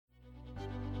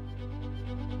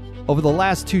Over the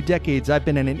last 2 decades, I've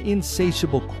been in an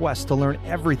insatiable quest to learn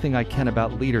everything I can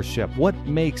about leadership. What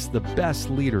makes the best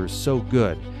leaders so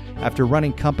good? After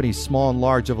running companies small and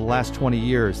large over the last 20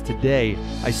 years, today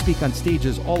I speak on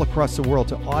stages all across the world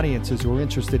to audiences who are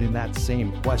interested in that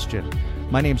same question.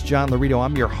 My name's John Laurito.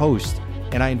 I'm your host,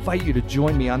 and I invite you to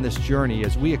join me on this journey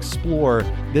as we explore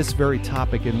this very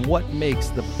topic and what makes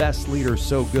the best leaders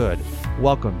so good.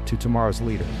 Welcome to Tomorrow's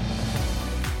Leader.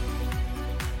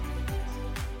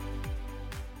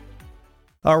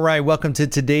 All right, welcome to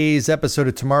today's episode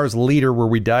of Tomorrow's Leader, where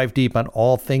we dive deep on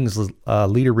all things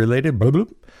leader-related,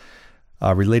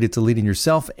 related to leading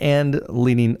yourself and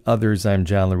leading others. I'm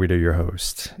John Laurito, your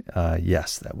host.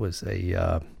 Yes, that was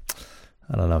a,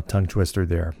 tongue twister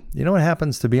there. You know what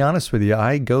happens, to be honest with you?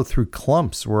 I go through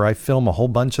clumps where I film a whole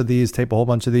bunch of these, tape a whole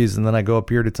bunch of these, and then I go a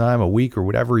period of time, a week or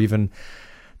whatever even,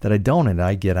 that I don't, and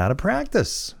I get out of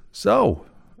practice. So,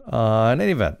 in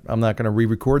any event, I'm not going to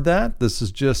re-record that. This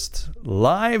is just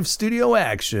live studio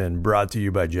action brought to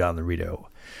you by John Laurito.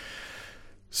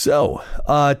 So,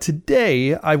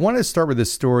 today I want to start with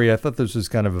this story. I thought this was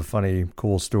kind of a funny,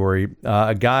 cool story.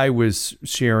 A guy was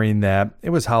sharing that it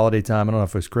was holiday time. I don't know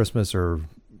if it was Christmas or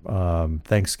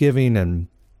Thanksgiving, and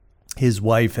his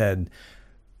wife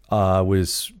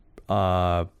was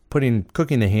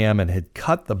cooking the ham and had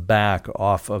cut the back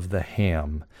off of the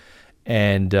ham.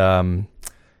 And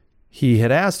he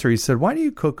had asked her, he said, "Why do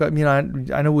you cook? I mean,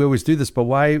 I know we always do this, but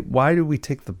why do we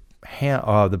take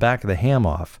the back of the ham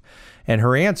off?" And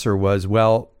her answer was,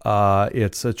 "Well,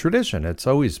 it's a tradition. It's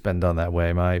always been done that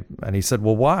way." And he said,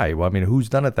 "Well, why?" "Well, I mean, who's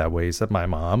done it that way?" He said, "My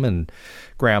mom and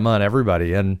grandma and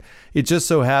everybody." And it just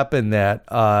so happened that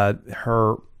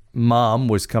her mom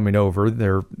was coming over,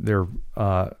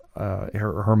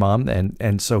 her mom,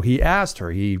 and so he asked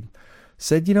her. He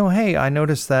said, "Hey, I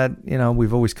noticed that,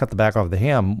 we've always cut the back off the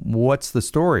ham. What's the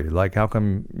story? Like, how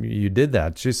come you did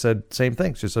that?" She said, same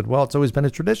thing. She said, "Well, it's always been a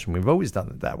tradition. We've always done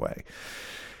it that way."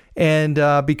 And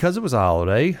because it was a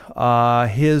holiday,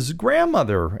 his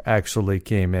grandmother actually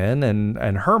came in,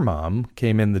 and her mom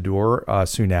came in the door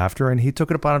soon after, and he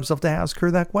took it upon himself to ask her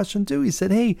that question too. He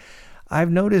said, "Hey, I've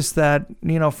noticed that,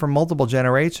 for multiple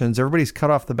generations, everybody's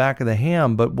cut off the back of the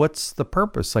ham, but what's the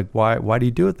purpose? Like, why do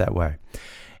you do it that way?"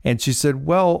 And she said,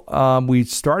 "Well, we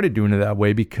started doing it that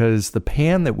way because the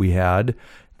pan that we had,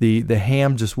 the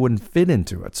ham just wouldn't fit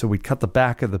into it. So we cut the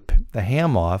back of the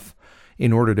ham off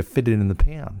in order to fit it in the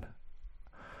pan."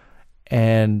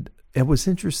 And it was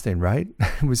interesting, right?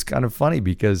 It was kind of funny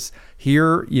because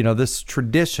here, this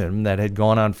tradition that had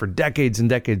gone on for decades and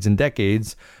decades and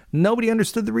decades, nobody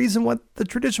understood the reason what the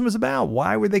tradition was about.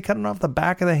 Why were they cutting off the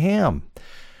back of the ham?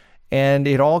 And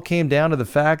it all came down to the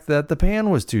fact that the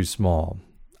pan was too small.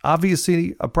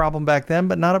 Obviously a problem back then,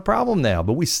 but not a problem now.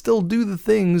 But we still do the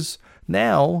things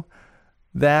now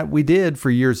that we did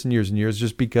for years and years and years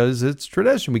just because it's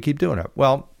tradition. We keep doing it.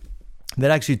 Well,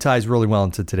 that actually ties really well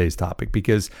into today's topic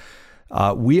because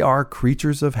we are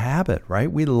creatures of habit,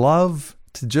 right? We love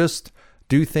to just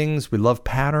do things. We love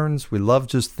patterns. We love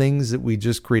just things that we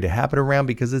just create a habit around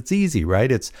because it's easy,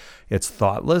 right? It's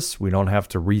thoughtless. We don't have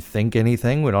to rethink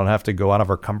anything. We don't have to go out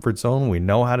of our comfort zone. We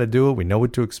know how to do it. We know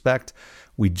what to expect.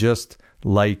 We just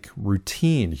like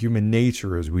routine. Human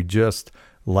nature is we just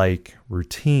like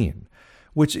routine,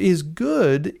 which is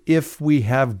good if we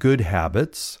have good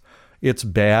habits. It's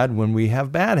bad when we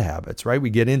have bad habits, right?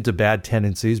 We get into bad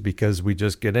tendencies because we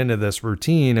just get into this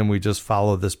routine and we just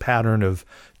follow this pattern of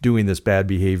doing this bad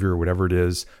behavior or whatever it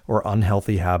is, or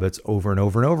unhealthy habits over and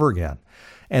over and over again.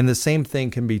 And the same thing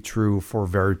can be true for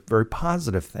very, very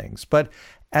positive things. But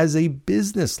as a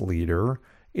business leader,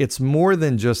 it's more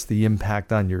than just the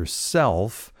impact on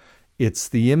yourself. It's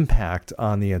the impact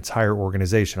on the entire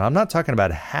organization. I'm not talking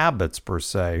about habits per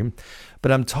se,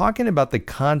 but I'm talking about the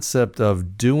concept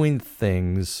of doing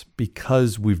things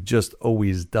because we've just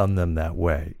always done them that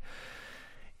way.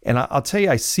 And I'll tell you,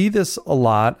 I see this a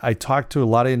lot. I talk to a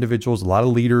lot of individuals, a lot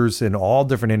of leaders in all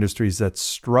different industries that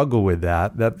struggle with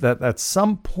that at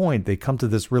some point they come to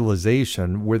this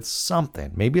realization with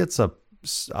something. Maybe it's a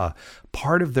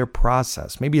part of their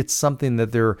process. Maybe it's something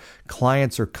that their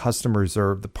clients or customers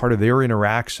are the part of their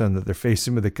interaction that they're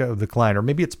facing with the client, or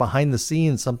maybe it's behind the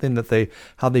scenes, something that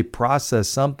how they process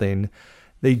something.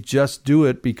 They just do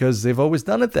it because they've always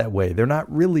done it that way. They're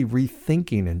not really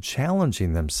rethinking and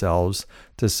challenging themselves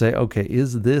to say, okay,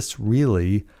 is this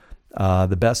really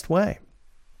the best way?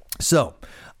 So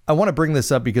I want to bring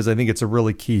this up because I think it's a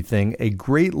really key thing. A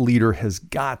great leader has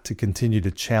got to continue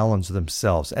to challenge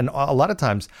themselves. And a lot of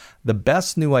times, the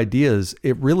best new ideas,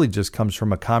 it really just comes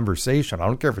from a conversation. I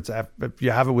don't care if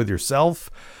you have it with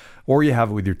yourself or you have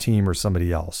it with your team or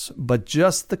somebody else. But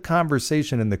just the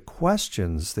conversation and the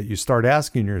questions that you start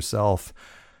asking yourself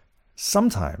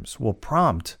sometimes will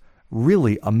prompt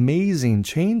really amazing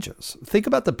changes. Think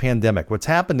about the pandemic. What's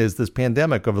happened is this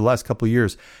pandemic over the last couple of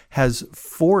years has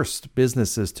forced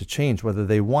businesses to change, whether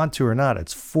they want to or not.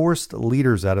 It's forced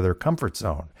leaders out of their comfort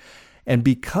zone. And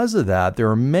because of that, there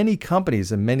are many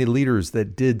companies and many leaders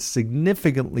that did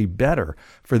significantly better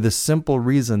for the simple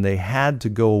reason they had to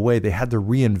go away. They had to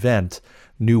reinvent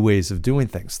new ways of doing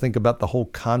things. Think about the whole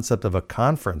concept of a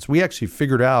conference. We actually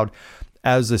figured out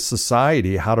as a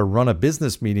society how to run a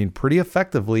business meeting pretty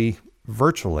effectively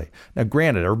virtually. Now,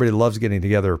 granted, everybody loves getting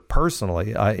together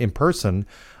personally, in person,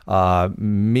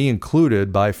 me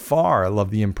included by far. I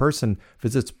love the in-person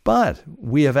visits, but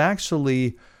we have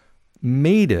actually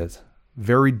made it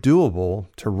very doable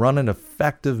to run an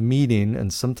effective meeting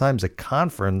and sometimes a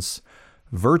conference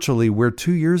virtually, where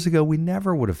 2 years ago, we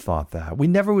never would have thought that. We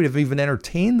never would have even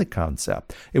entertained the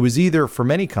concept. It was either, for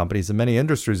many companies and many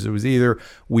industries, it was either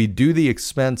we do the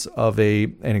expense of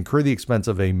and incur the expense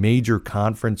of a major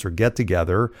conference or get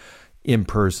together in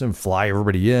person, fly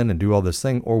everybody in and do all this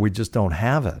thing, or we just don't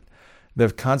have it.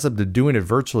 The concept of doing it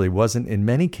virtually wasn't in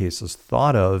many cases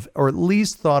thought of, or at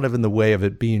least thought of in the way of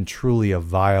it being truly a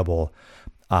viable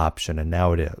option. And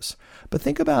now it is. But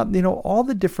think about, all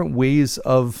the different ways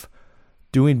of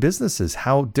doing businesses,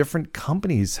 how different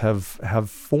companies have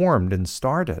formed and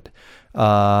started,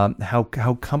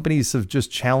 how companies have just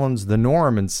challenged the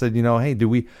norm and said, hey, do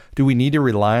we need to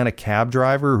rely on a cab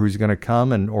driver who's going to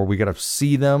come or we got to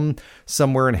see them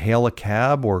somewhere and hail a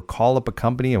cab or call up a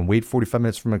company and wait 45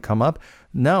 minutes for them to come up?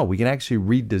 No, we can actually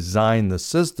redesign the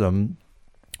system.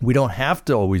 We don't have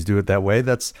to always do it that way.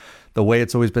 That's the way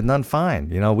it's always been done. Fine.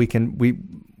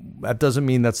 That doesn't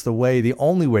mean that's the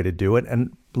only way to do it.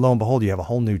 And lo and behold, you have a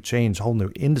whole new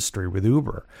industry with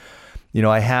Uber.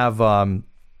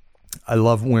 I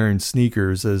love wearing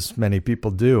sneakers, as many people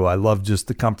do. I love just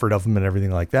the comfort of them and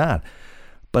everything like that.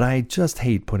 But I just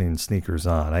hate putting sneakers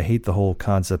on. I hate the whole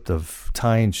concept of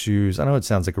tying shoes. I know it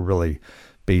sounds like a really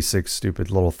basic, stupid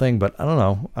little thing, but I don't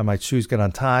know. My shoes get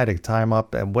untied, I tie them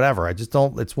up and whatever. I just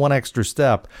don't, it's one extra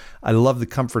step. I love the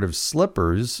comfort of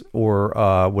slippers or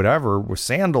whatever, with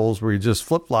sandals where you just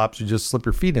flip-flops, you just slip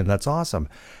your feet in. That's awesome.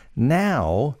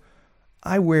 Now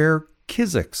I wear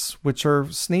Kizik's, which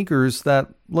are sneakers that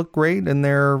look great, and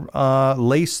they're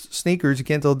laced sneakers. You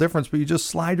can't tell the difference, but you just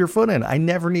slide your foot in. I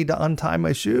never need to untie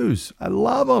my shoes. I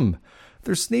love them.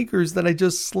 They're sneakers that I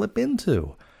just slip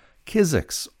into.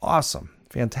 Kizik's, awesome.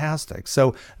 Fantastic.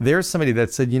 So there's somebody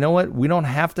that said, you know what? We don't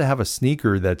have to have a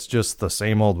sneaker that's just the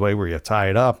same old way where you tie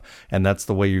it up and that's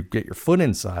the way you get your foot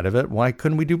inside of it. Why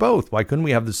couldn't we do both? Why couldn't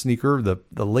we have the sneaker,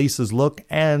 the laces look,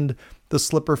 and the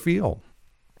slipper feel?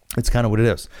 It's kind of what it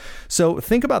is. So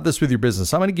think about this with your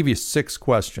business. I'm going to give you 6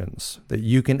 questions that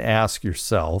you can ask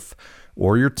yourself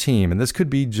or your team. And this could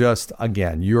be just,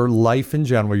 again, your life in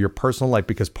general, your personal life,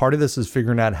 because part of this is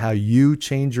figuring out how you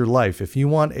change your life. If you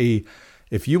want a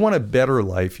better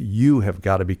life, you have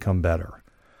got to become better.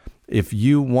 If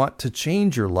you want to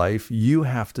change your life, you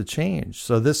have to change.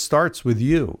 So this starts with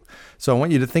you. So I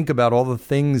want you to think about all the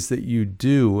things that you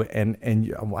do. And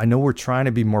I know we're trying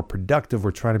to be more productive.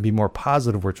 We're trying to be more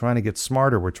positive. We're trying to get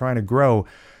smarter. We're trying to grow.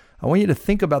 I want you to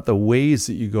think about the ways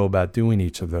that you go about doing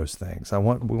each of those things. We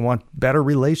want better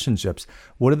relationships.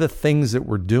 What are the things that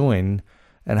we're doing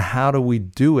and how do we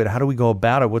do it? How do we go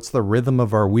about it? What's the rhythm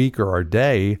of our week or our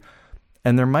day?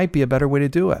 And there might be a better way to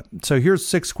do it. So here's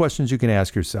 6 questions you can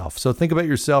ask yourself. So think about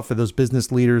yourself for those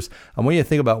business leaders. I want you to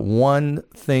think about one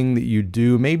thing that you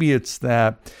do. Maybe it's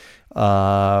that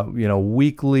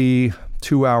weekly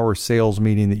 2-hour sales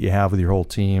meeting that you have with your whole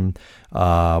team,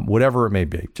 whatever it may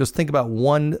be. Just think about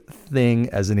one thing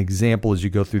as an example as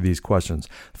you go through these questions.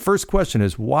 First question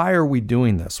is, why are we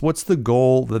doing this? What's the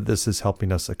goal that this is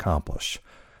helping us accomplish?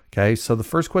 Okay, so the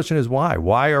first question is why?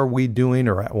 Why are we doing,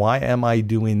 or why am I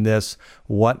doing this?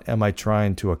 What am I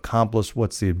trying to accomplish?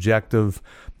 What's the objective?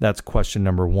 That's question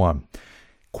number 1.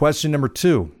 Question number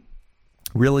 2,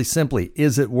 really simply,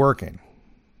 is it working?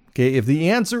 Okay, if the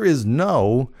answer is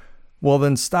no, well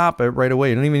then stop it right away.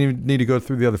 You don't even need to go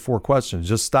through the other 4 questions.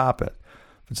 Just stop it.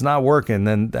 If it's not working,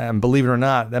 then, and believe it or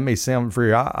not, that may sound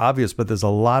very obvious, but there's a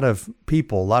lot of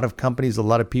people, a lot of companies, a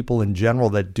lot of people in general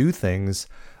that do things,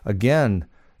 again,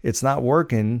 it's not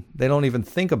working. They don't even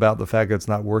think about the fact that it's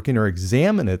not working or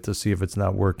examine it to see if it's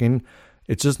not working.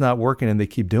 It's just not working and they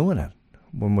keep doing it,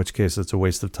 in which case it's a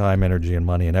waste of time, energy, and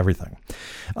money and everything.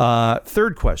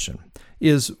 Third question,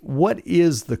 is what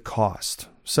is the cost?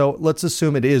 So let's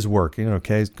assume it is working.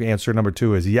 Okay. Answer number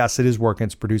 2 is yes, it is working.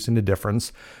 It's producing a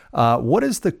difference. What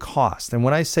is the cost? And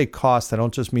when I say cost, I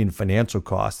don't just mean financial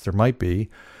cost. There might be,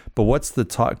 but what's the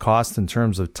cost in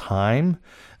terms of time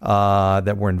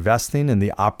that we're investing and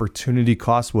the opportunity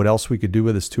cost? What else we could do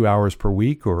with this 2 hours per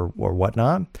week or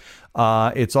whatnot?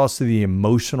 It's also the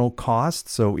emotional cost.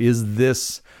 So is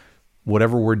this,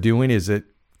 whatever we're doing, is it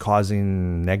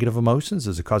causing negative emotions?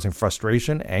 Is it causing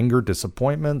frustration, anger,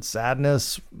 disappointment,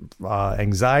 sadness,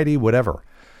 anxiety, whatever?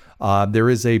 There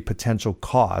is a potential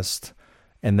cost,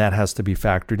 and that has to be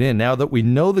factored in. Now that we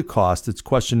know the cost, it's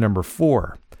question number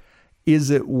 4.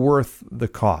 Is it worth the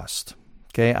cost?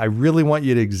 Okay, I really want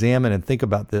you to examine and think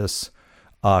about this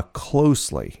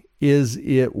closely. Is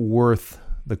it worth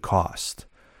the cost?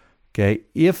 Okay,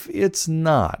 if it's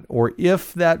not, or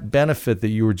if that benefit that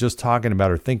you were just talking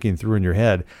about or thinking through in your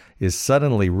head is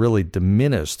suddenly really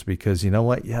diminished because, you know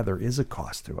what? Yeah, there is a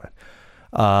cost to it.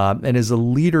 And as a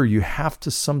leader, you have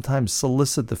to sometimes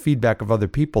solicit the feedback of other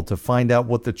people to find out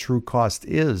what the true cost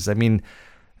is. I mean,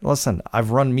 listen,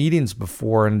 I've run meetings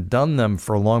before and done them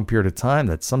for a long period of time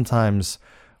that sometimes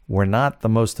were not the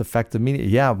most effective meeting.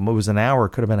 Yeah, it was an hour,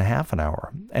 it could have been a half an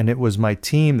hour. And it was my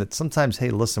team that sometimes, hey,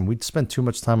 listen, we'd spend too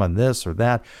much time on this or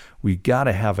that. We got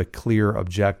to have a clear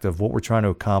objective, what we're trying to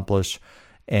accomplish,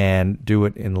 and do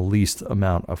it in the least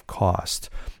amount of cost.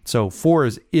 So 4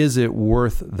 is it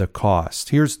worth the cost?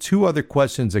 Here's 2 other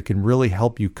questions that can really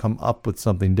help you come up with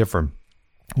something different.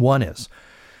 One is,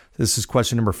 this is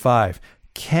question number 5.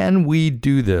 Can we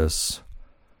do this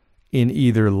in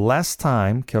either less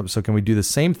time? So can we do the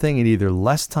same thing in either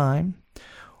less time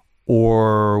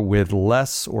or with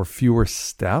less or fewer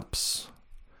steps?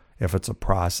 If it's a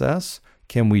process,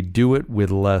 can we do it with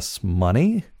less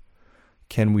money?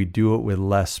 Can we do it with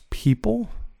less people?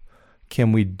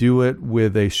 Can we do it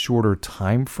with a shorter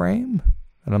time frame?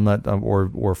 And I'm not,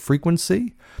 or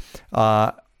frequency?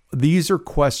 These are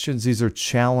questions. These are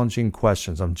challenging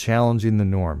questions. I'm challenging the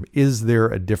norm. Is there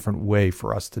a different way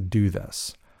for us to do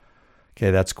this? Okay,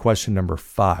 that's question number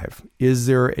 5. Is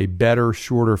there a better,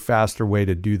 shorter, faster way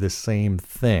to do the same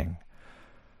thing?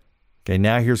 Okay,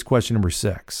 now here's question number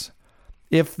 6.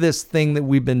 If this thing that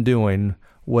we've been doing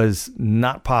was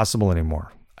not possible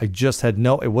anymore, I just had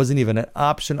it wasn't even an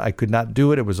option. I could not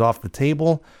do it. It was off the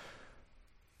table,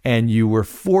 and you were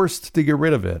forced to get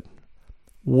rid of it,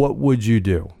 what would you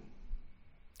do?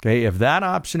 Okay, if that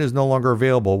option is no longer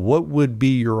available, what would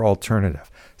be your alternative?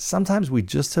 Sometimes we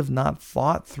just have not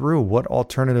thought through what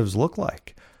alternatives look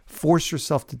like. Force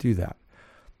yourself to do that.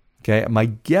 Okay, my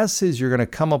guess is you're going to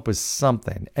come up with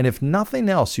something. And if nothing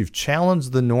else, you've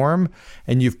challenged the norm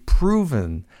and you've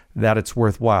proven that it's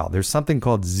worthwhile. There's something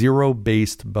called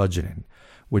zero-based budgeting,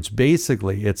 which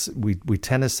basically we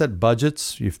tend to set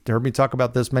budgets. You've heard me talk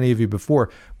about this, many of you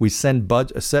before. We set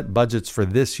budgets for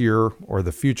this year or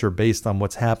the future based on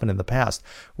what's happened in the past.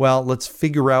 Well, let's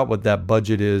figure out what that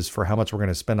budget is for how much we're going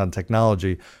to spend on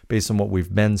technology based on what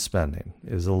we've been spending.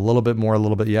 Is it a little bit more, a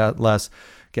little bit less?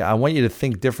 Okay, I want you to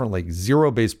think differently.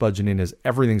 Zero-based budgeting is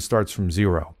everything starts from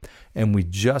zero, and we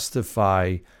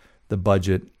justify the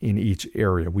budget in each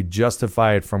area. We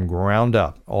justify it from ground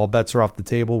up. All bets are off the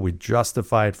table. We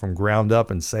justify it from ground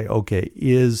up and say, okay,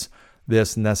 is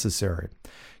this necessary?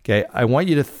 Okay, I want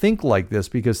you to think like this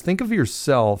because think of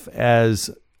yourself as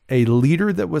a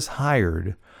leader that was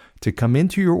hired to come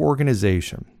into your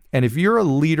organization. And if you're a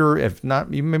leader, if not,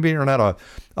 maybe you're not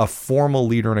a formal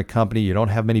leader in a company, you don't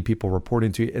have many people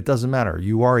reporting to you, it doesn't matter.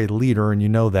 You are a leader and you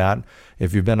know that.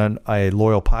 If you've been a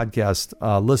loyal podcast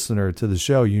listener to the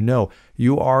show, you know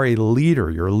you are a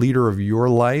leader. You're a leader of your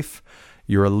life.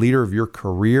 You're a leader of your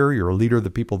career. You're a leader of the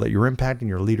people that you're impacting.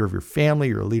 You're a leader of your family.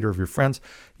 You're a leader of your friends.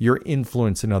 You're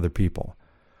influencing other people.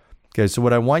 Okay, so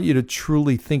what I want you to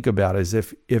truly think about is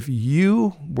if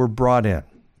you were brought in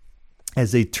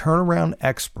as a turnaround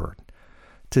expert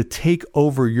to take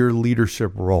over your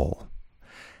leadership role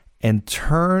and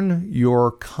turn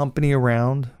your company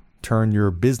around, turn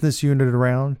your business unit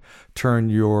around, turn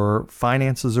your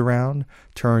finances around,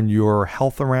 turn your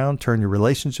health around, turn your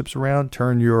relationships around,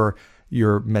 turn your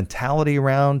mentality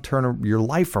around, turn your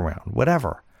life around,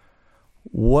 whatever.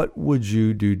 What would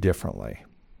you do differently?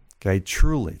 Okay,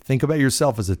 truly think about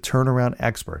yourself as a turnaround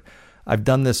expert. I've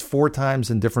done this 4 times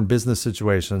in different business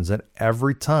situations, and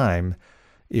every time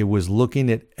it was looking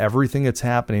at everything that's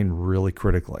happening really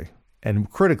critically. And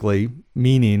critically,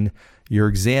 meaning you're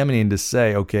examining to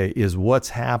say, okay, is what's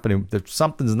happening, that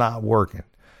something's not working.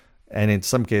 And in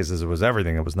some cases, it was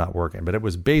everything that was not working, but it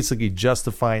was basically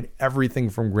justifying everything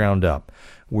from ground up.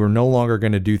 We're no longer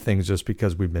going to do things just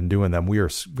because we've been doing them. We are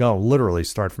going to literally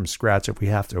start from scratch if we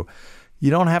have to. You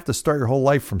don't have to start your whole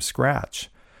life from scratch.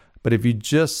 But if you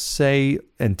just say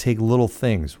and take little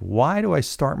things, why do I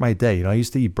start my day? I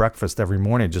used to eat breakfast every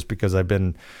morning just because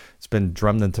it's been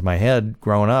drummed into my head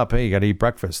growing up. Hey, you got to eat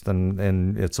breakfast,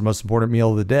 and it's the most important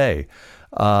meal of the day.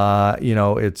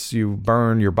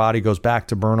 Your body goes back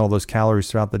to burn all those calories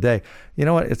throughout the day. You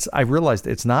know what? I realized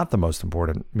it's not the most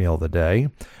important meal of the day.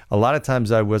 A lot of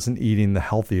times I wasn't eating the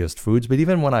healthiest foods, but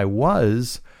even when I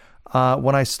was,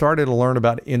 when I started to learn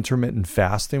about intermittent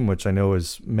fasting, which I know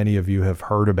as many of you have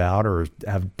heard about or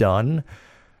have done,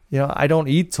 I don't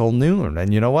eat till noon.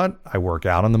 And you know what? I work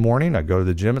out in the morning. I go to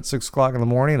the gym at 6 o'clock in the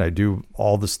morning. I do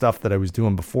all the stuff that I was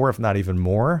doing before, if not even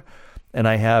more. And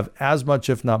I have as much,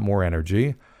 if not more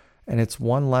energy. And it's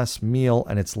one less meal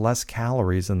and it's less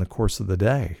calories in the course of the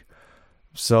day.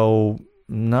 So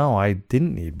no, I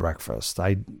didn't need breakfast.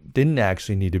 I didn't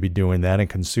actually need to be doing that and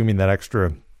consuming that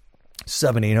extra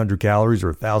 700-800 calories or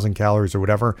 1,000 calories or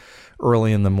whatever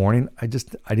early in the morning. I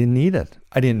didn't need it.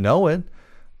 I didn't know it,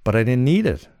 but I didn't need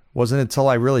it. It wasn't until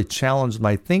I really challenged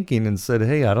my thinking and said,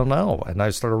 hey, I don't know. And I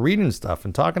started reading stuff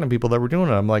and talking to people that were doing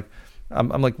it. I'm like,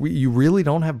 you really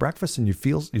don't have breakfast and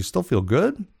you still feel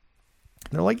good? And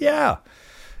they're like, yeah.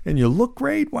 And you look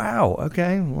great. Wow.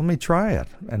 Okay. Let me try it.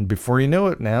 And before you know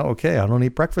it now, okay, I don't eat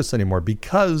breakfast anymore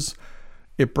because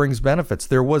it brings benefits.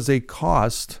 There was a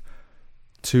cost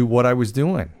to what I was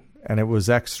doing, and it was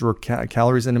extra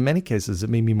calories. And in many cases, it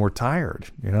made me more tired,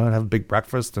 I'd have a big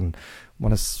breakfast and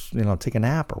want to, take a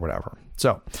nap or whatever.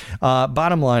 So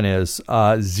bottom line is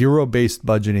zero-based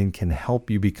budgeting can help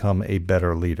you become a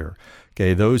better leader.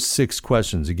 Okay, those 6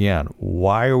 questions. Again,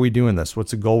 why are we doing this?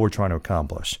 What's the goal we're trying to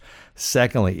accomplish?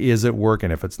 Secondly, is it working?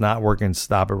 If it's not working,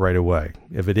 stop it right away.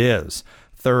 If it is.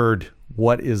 Third,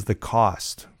 what is the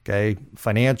cost? Okay,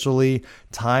 financially,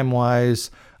 time-wise,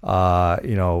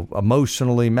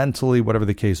 emotionally, mentally, whatever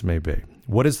the case may be.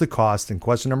 What is the cost? And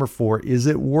question number 4, is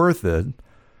it worth it?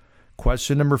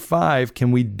 Question number 5,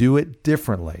 can we do it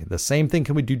differently? The same thing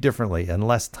can we do differently in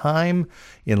less time,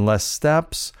 in less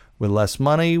steps, with less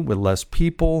money, with less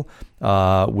people,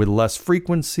 with less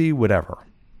frequency, whatever.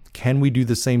 Can we do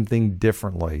the same thing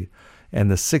differently? And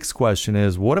the 6th question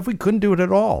is, what if we couldn't do it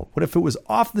at all? What if it was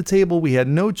off the table? We had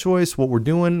no choice. What we're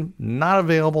doing, not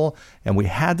available, and we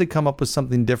had to come up with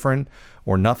something different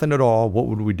or nothing at all. What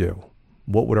would we do?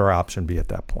 What would our option be at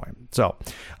that point? So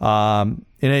in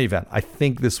any event, I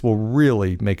think this will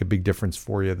really make a big difference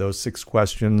for you. Those 6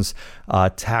 questions,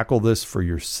 tackle this for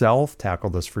yourself, tackle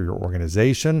this for your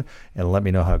organization, and let me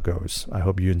know how it goes. I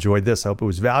hope you enjoyed this. I hope it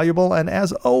was valuable. And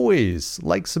as always,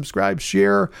 like, subscribe,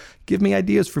 share, give me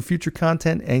ideas for future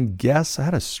content and guests. I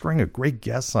had a string of great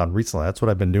guests on recently. That's what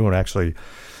I've been doing, actually.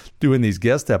 Doing these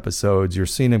guest episodes, you're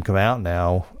seeing them come out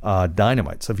now,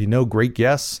 dynamite. So if you know great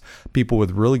guests, people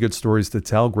with really good stories to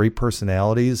tell, great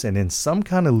personalities, and in some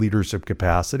kind of leadership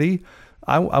capacity,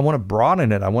 I want to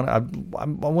broaden it. I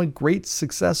want great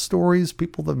success stories,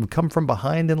 people that have come from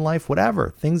behind in life, whatever,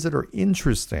 things that are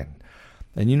interesting.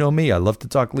 And you know me, I love to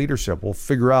talk leadership. We'll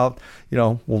figure out,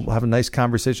 we'll have a nice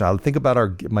conversation. I think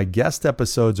about my guest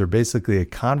episodes are basically a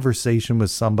conversation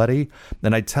with somebody.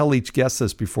 And I tell each guest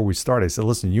this before we start. I said,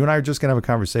 listen, you and I are just going to have a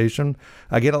conversation.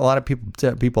 I get a lot of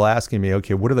people asking me,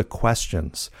 okay, what are the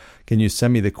questions? Can you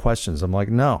send me the questions? I'm like,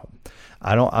 no,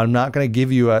 I'm not going to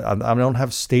give you I don't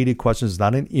have stated questions. It's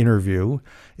not an interview.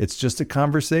 It's just a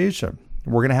conversation.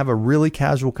 We're going to have a really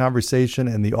casual conversation,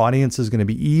 and the audience is going to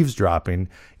be eavesdropping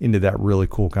into that really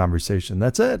cool conversation.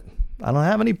 That's it. I don't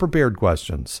have any prepared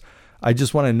questions. I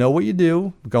just want to know what you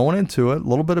do going into it, a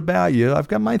little bit about you. I've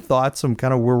got my thoughts on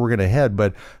kind of where we're going to head,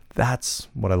 but that's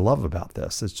what I love about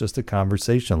this. It's just a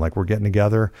conversation, like we're getting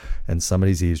together and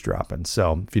somebody's eavesdropping.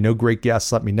 So if you know great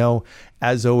guests, let me know.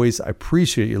 As always, I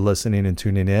appreciate you listening and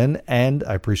tuning in, and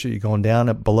I appreciate you going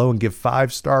down below and give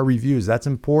 5-star reviews. That's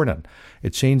important.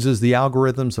 It changes the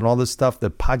algorithms and all this stuff.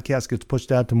 The podcast gets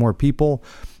pushed out to more people.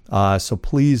 So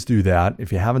please do that.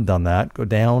 If you haven't done that, go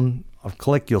down,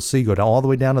 click, you'll see, go down all the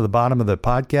way down to the bottom of the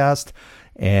podcast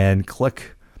and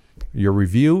click your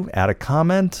review, add a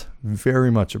comment.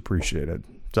 Very much appreciated.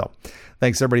 So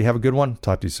thanks, everybody. Have a good one.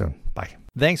 Talk to you soon. Bye.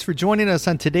 Thanks for joining us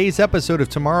on today's episode of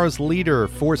Tomorrow's Leader.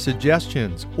 For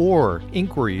suggestions or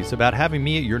inquiries about having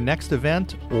me at your next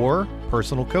event or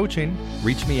personal coaching,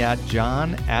 reach me at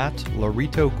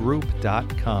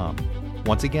john@lauritogroup.com.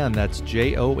 Once again, that's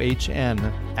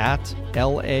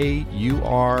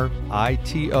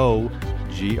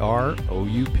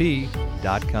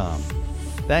JOHN@LAURITOGROUP.com.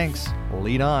 Thanks.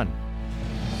 Lead on.